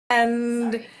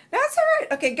And that's all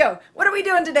right. Okay, go. What are we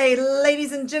doing today,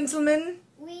 ladies and gentlemen?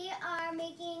 We are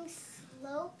making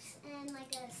slopes and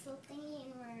like a slope thingy,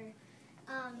 and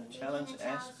we're challenge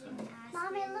Aspen.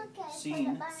 Mommy, look at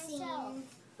scene. Mommy,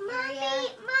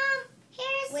 Mom,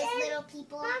 here's with little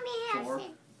people. Mommy, for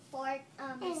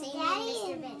same name,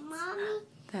 Mr. Vince. Mommy.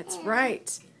 That's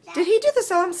right. Did he do this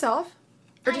all himself?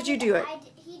 Or did you do it?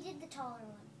 He did the taller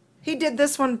one. He did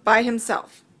this one by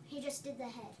himself. He just did the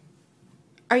head.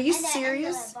 Are you And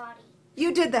serious? the body.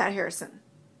 You did that, Harrison.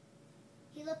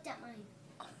 He looked at mine.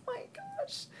 Oh my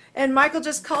gosh. And Michael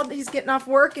just called, he's getting off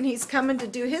work and he's coming to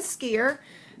do his skier.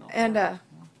 And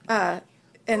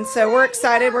so we're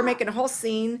excited. We're making a whole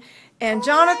scene. And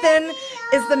Jonathan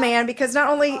is the man because not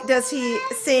only does he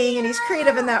sing and he's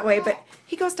creative in that way, but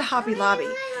he goes to Hobby Lobby.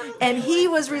 And he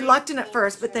was reluctant at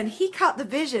first, but then he caught the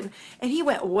vision and he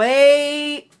went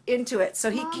way into it.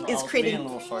 So he is creating. Being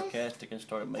a little sarcastic and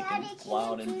started making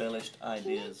wild, embellished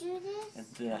ideas, and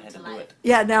then I had to do it.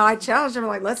 Yeah, now I challenged him,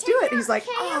 like, let's do it. He's like,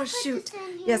 oh, shoot.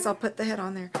 Yes, I'll put the head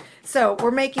on there. So we're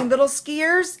making little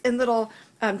skiers and little,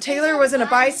 Taylor was in a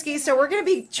bi-ski, so we're going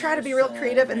to try to be real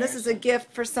creative, and this is a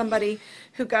gift for somebody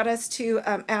who got us to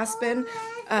Aspen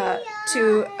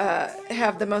to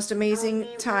have the most amazing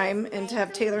time and to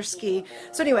have Taylor ski.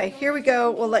 So anyway, here we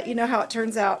go. We'll let you know how it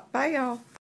turns out. Bye, y'all.